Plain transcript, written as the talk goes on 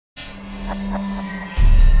I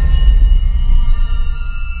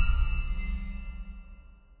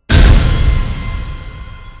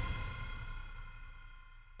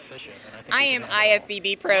am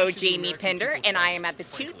IFBB Pro Jamie Pinder, and I am at the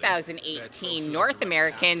 2018 North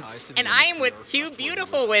American, and I am with two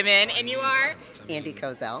beautiful women, and you are? Andi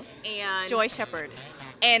Kozil. And Shepard.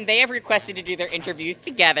 And they have requested to do their interviews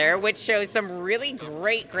together, which shows some really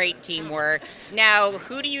great teamwork. Now,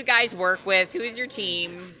 who do you guys work with? Who is your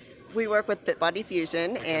team? We work with Fit Body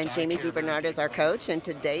Fusion, and Jamie Bernard is our coach, and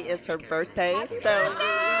today is her birthday. So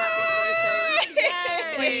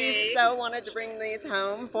we so wanted to bring these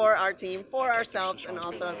home for our team, for ourselves, and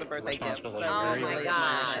also as a birthday gift. So Oh we my really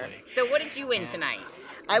God. admire her. So what did you win tonight?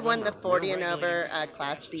 I won the 40 and over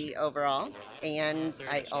Class C overall, and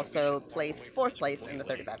I also placed 4th place in the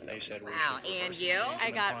 35 and over. Wow, and you?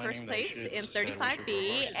 I got first place in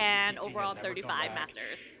 35B and overall 35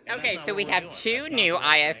 Masters. Okay, so we have two new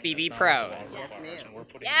IFBB pros. Yes, ma'am.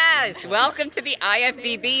 Yes, welcome to the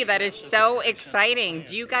IFBB. That is so exciting.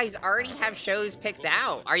 Do you guys already have shows picked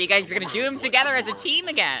out? Are you guys going to do them together as a team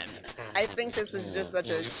again? I think this is just such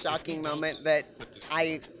a shocking moment that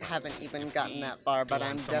I haven't even gotten that far, but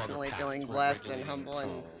I'm definitely feeling blessed and humble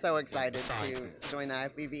and so excited to join the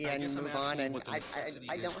IFBB and move on, and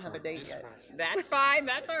I don't have a date yet. That's fine.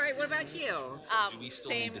 That's all right. What about you?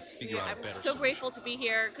 Same. I'm so grateful to be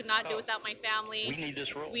here. Could not do it without my family.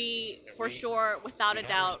 We, for sure, without a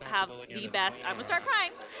doubt, have the best. I'm gonna start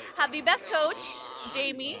crying. Have the best coach,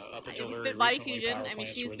 Jamie, Fit Body Fusion. I mean,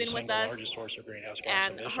 she's been with us,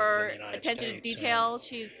 and her attention to detail.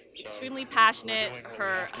 She's extremely passionate.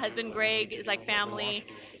 Her husband, Greg, is like family.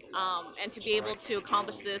 And to be able to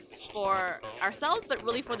accomplish this for ourselves, but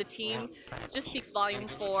really for the team, just speaks volume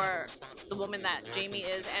for the woman that Jamie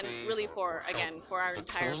is, and really for, again, for our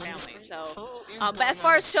entire family. So, but as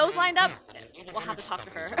far as shows lined up, we'll have to talk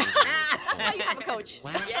to her. Now you have a coach.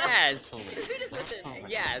 Yes. We just listen.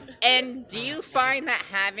 Yes. And do you find that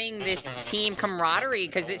having this team camaraderie,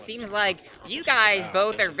 because it seems like you guys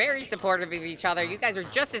both are very supportive of each other. You guys are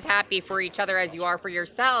just as happy for each other as you are for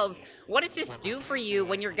yourselves. What does this do for you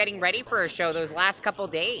when you're getting ready for a show those last couple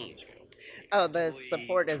days? Oh, the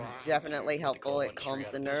support is definitely helpful. It calms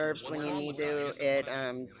the nerves when you need to. It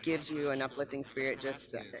gives you an uplifting spirit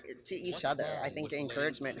just to each other. I think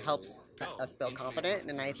encouragement helps us feel confident,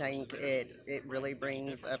 and I think it really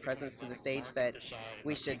brings a presence to the stage that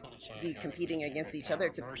we should be competing against each other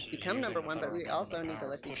to become #1, but we also need to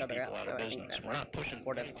lift each other up. So I think that's the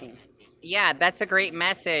support of the team. Yeah, that's a great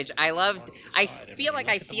message. I feel like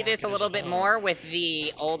I see this a little bit more with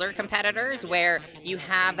the older competitors, where you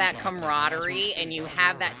have that camaraderie and you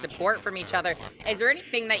have that support from each other. Is there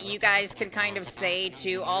anything that you guys could kind of say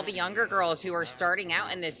to all the younger girls who are starting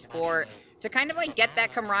out in this sport to kind of like get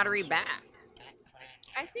that camaraderie back?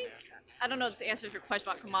 I think, I don't know if this answers your question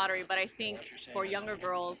about camaraderie, but I think for younger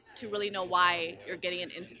girls to really know why you're getting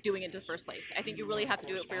into doing it in the first place. I think you really have to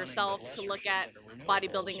do it for yourself, to look at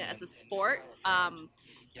bodybuilding as a sport,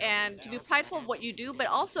 and to be prideful of what you do, but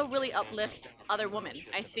also really uplift other women.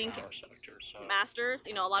 I think Masters,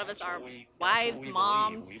 you know, a lot of us are wives,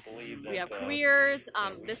 moms, we have careers.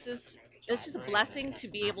 It's just a blessing to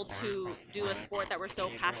be able to do a sport that we're so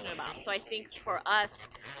passionate about. So I think for us,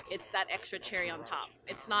 it's that extra cherry on top.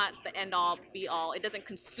 It's not the end-all, be-all. It doesn't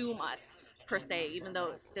consume us, per se, even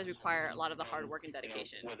though it does require a lot of the hard work and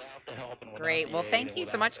dedication. Great. Well, thank you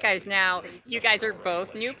so much, guys. Now, you guys are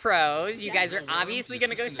both new pros. You guys are obviously going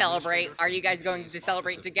to go celebrate. Are you guys going to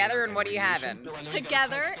celebrate together, and what are you having?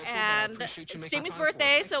 Together, and it's Jamie's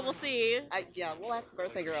birthday, so we'll see. Yeah, we'll ask the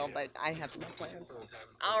birthday girl, but I have no plans.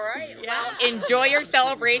 All right. Well, enjoy your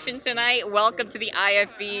celebration tonight. Welcome to the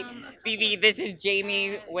IFBB. This is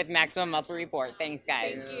Jamie with Maximum Muscle Report. Thanks,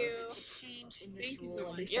 guys. Thank you. Thank you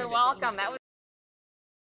so much. You're welcome. That was